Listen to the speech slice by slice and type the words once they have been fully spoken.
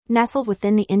Nestled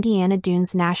within the Indiana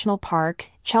Dunes National Park,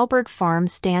 Chellberg Farm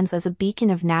stands as a beacon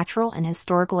of natural and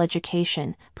historical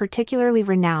education, particularly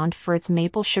renowned for its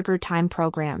maple sugar time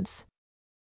programs.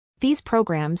 These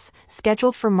programs,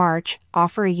 scheduled for March,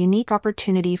 offer a unique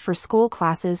opportunity for school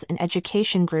classes and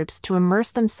education groups to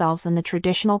immerse themselves in the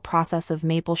traditional process of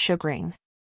maple sugaring.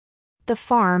 The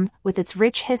farm, with its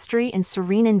rich history and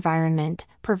serene environment,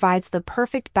 provides the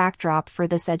perfect backdrop for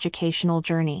this educational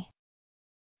journey.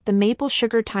 The Maple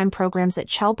Sugar Time programs at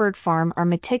Chellberg Farm are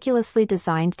meticulously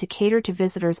designed to cater to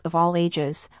visitors of all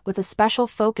ages, with a special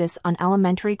focus on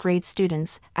elementary grade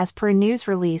students, as per a news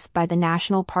release by the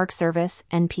National Park Service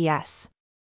 (NPS).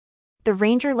 The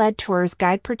ranger-led tours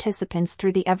guide participants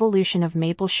through the evolution of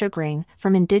maple sugaring,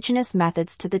 from indigenous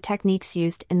methods to the techniques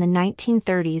used in the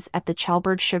 1930s at the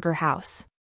Chellberg Sugar House.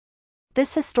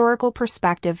 This historical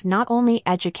perspective not only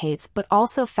educates but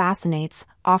also fascinates,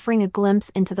 offering a glimpse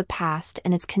into the past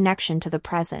and its connection to the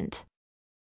present.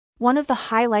 One of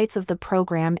the highlights of the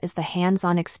program is the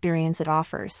hands-on experience it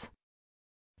offers.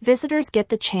 Visitors get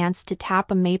the chance to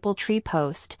tap a maple tree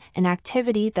post, an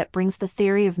activity that brings the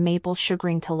theory of maple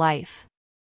sugaring to life.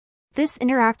 This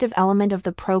interactive element of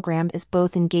the program is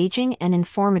both engaging and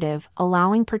informative,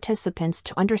 allowing participants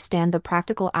to understand the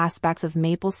practical aspects of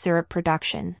maple syrup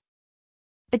production.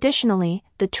 Additionally,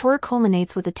 the tour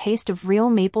culminates with a taste of real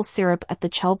maple syrup at the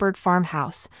Chellberg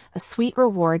farmhouse, a sweet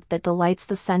reward that delights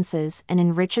the senses and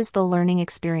enriches the learning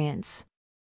experience.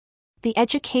 The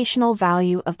educational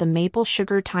value of the Maple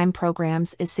Sugar Time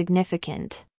programs is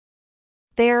significant.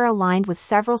 They are aligned with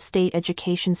several state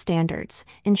education standards,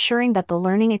 ensuring that the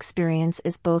learning experience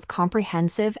is both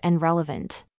comprehensive and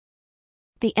relevant.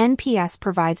 The NPS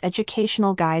provides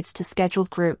educational guides to scheduled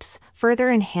groups,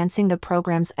 further enhancing the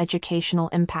program's educational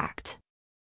impact.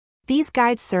 These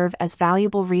guides serve as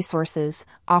valuable resources,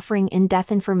 offering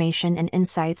in-depth information and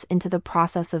insights into the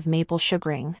process of maple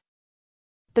sugaring.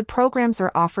 The programs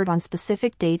are offered on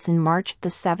specific dates in March the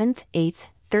 7th, 8th,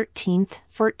 13th,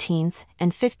 14th,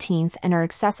 and 15th and are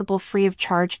accessible free of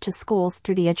charge to schools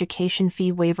through the Education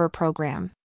Fee Waiver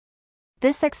Program.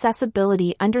 This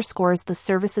accessibility underscores the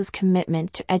service's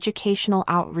commitment to educational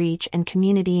outreach and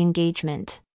community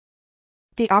engagement.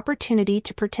 The opportunity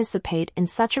to participate in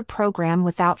such a program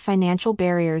without financial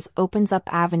barriers opens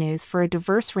up avenues for a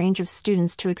diverse range of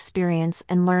students to experience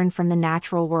and learn from the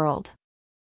natural world.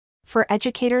 For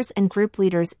educators and group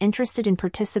leaders interested in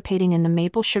participating in the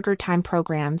Maple Sugar Time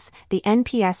programs, the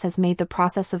NPS has made the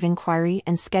process of inquiry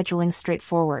and scheduling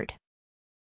straightforward.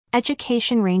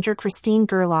 Education Ranger Christine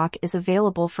Gerlach is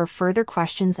available for further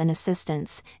questions and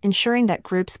assistance, ensuring that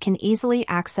groups can easily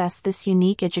access this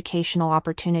unique educational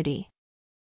opportunity.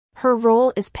 Her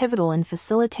role is pivotal in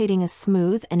facilitating a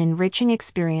smooth and enriching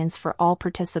experience for all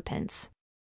participants.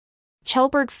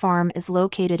 Chellberg Farm is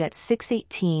located at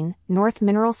 618 North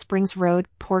Mineral Springs Road,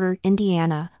 Porter,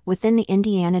 Indiana, within the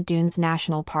Indiana Dunes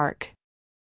National Park.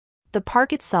 The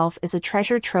park itself is a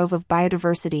treasure trove of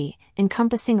biodiversity,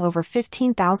 encompassing over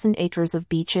 15,000 acres of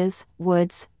beaches,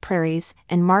 woods, prairies,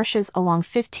 and marshes along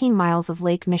 15 miles of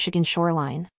Lake Michigan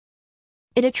shoreline.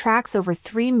 It attracts over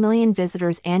 3 million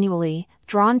visitors annually,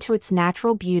 drawn to its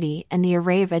natural beauty and the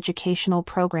array of educational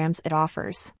programs it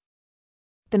offers.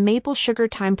 The Maple Sugar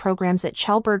Time programs at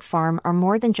Chellberg Farm are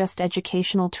more than just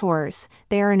educational tours,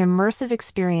 they are an immersive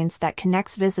experience that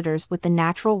connects visitors with the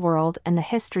natural world and the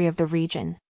history of the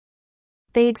region.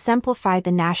 They exemplify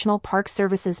the National Park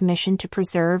Service's mission to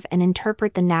preserve and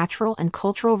interpret the natural and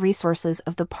cultural resources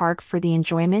of the park for the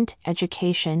enjoyment,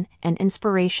 education, and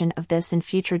inspiration of this and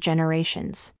future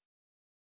generations.